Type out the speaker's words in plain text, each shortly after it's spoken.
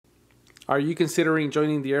Are you considering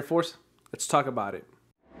joining the Air Force? Let's talk about it.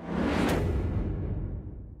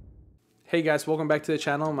 Hey guys, welcome back to the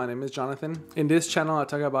channel. My name is Jonathan. In this channel, I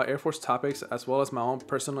talk about Air Force topics as well as my own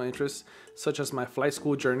personal interests, such as my flight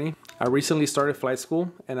school journey. I recently started flight school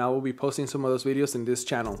and I will be posting some of those videos in this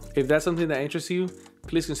channel. If that's something that interests you,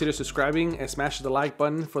 please consider subscribing and smash the like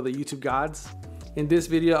button for the YouTube gods. In this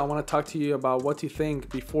video, I want to talk to you about what to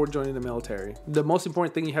think before joining the military. The most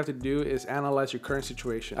important thing you have to do is analyze your current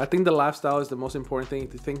situation. I think the lifestyle is the most important thing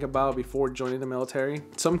to think about before joining the military.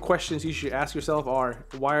 Some questions you should ask yourself are,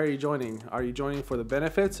 why are you joining? Are you joining for the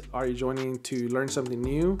benefits? Are you joining to learn something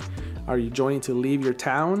new? Are you joining to leave your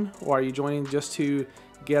town? Or are you joining just to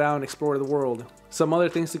get out and explore the world? Some other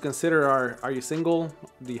things to consider are you single?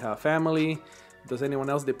 Do you have family? Does anyone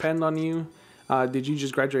else depend on you? Did you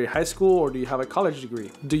just graduate high school, or do you have a college degree?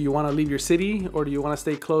 Do you want to leave your city, or do you want to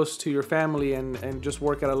stay close to your family and just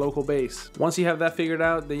work at a local base? Once you have that figured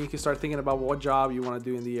out, then you can start thinking about what job you want to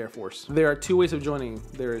do in the Air Force. There are two ways of joining.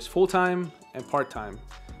 There is full-time and part-time.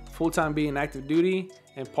 Full-time being active duty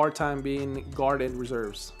and part-time being guard and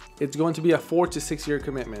reserves. It's going to be a 4 to 6 year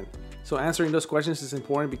commitment. So answering those questions is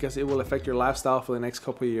important because it will affect your lifestyle for the next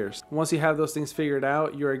couple of years. Once you have those things figured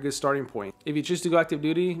out, you're a good starting point. If you choose to go active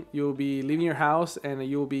duty, you'll be leaving your house and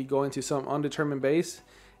you'll be going to some undetermined base,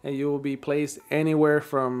 and you will be placed anywhere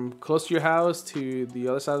from close to your house to the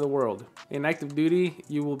other side of the world. In active duty,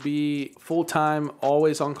 you will be full-time,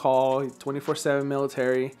 always on call, 24/7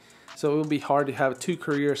 military. So it will be hard to have two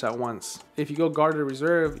careers at once. If you go guard or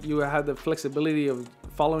reserve, you have the flexibility of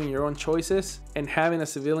following your own choices and having a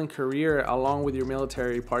civilian career along with your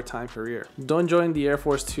military part-time career. Don't join the Air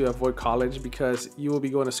Force to avoid college, because you will be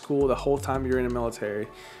going to school the whole time you're in the military.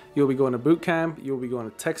 You'll be going to boot camp, you'll be going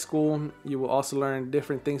to tech school, you will also learn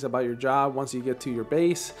different things about your job once you get to your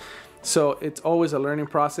base. So it's always a learning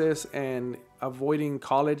process, and avoiding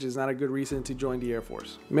college is not a good reason to join the Air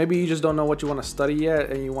Force. Maybe you just don't know what you want to study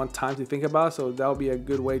yet and you want time to think about, so that'll be a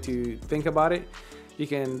good way to think about it. You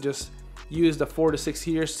can just use the 4 to 6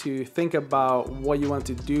 years to think about what you want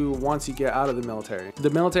to do once you get out of the military. The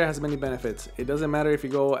military has many benefits. It doesn't matter if you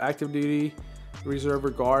go active duty, reserve, or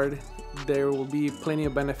guard. There will be plenty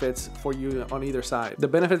of benefits for you on either side. The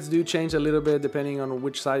benefits do change a little bit depending on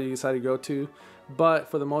which side you decide to go to, but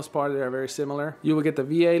for the most part, they are very similar. You will get the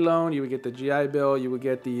VA loan, you will get the GI Bill, you will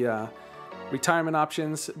get the retirement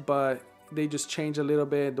options, but they just change a little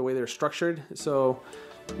bit the way they're structured. So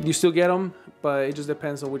you still get them, but it just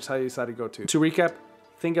depends on which side you decide to go to. To recap,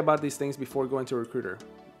 think about these things before going to a recruiter.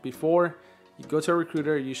 Before you go to a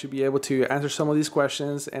recruiter, you should be able to answer some of these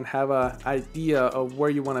questions and have an idea of where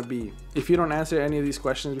you want to be. If you don't answer any of these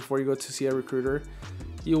questions before you go to see a recruiter,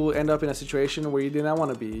 you will end up in a situation where you do not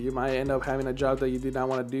want to be. You might end up having a job that you did not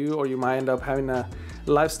want to do, or you might end up having a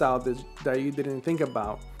lifestyle that you didn't think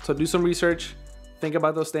about. So do some research, think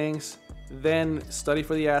about those things, then study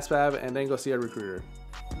for the ASVAB, and then go see a recruiter.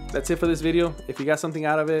 That's it for this video. If you got something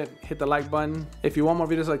out of it, hit the like button. If you want more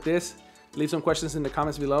videos like this, leave some questions in the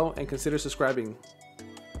comments below and consider subscribing.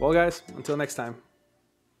 Well guys, until next time.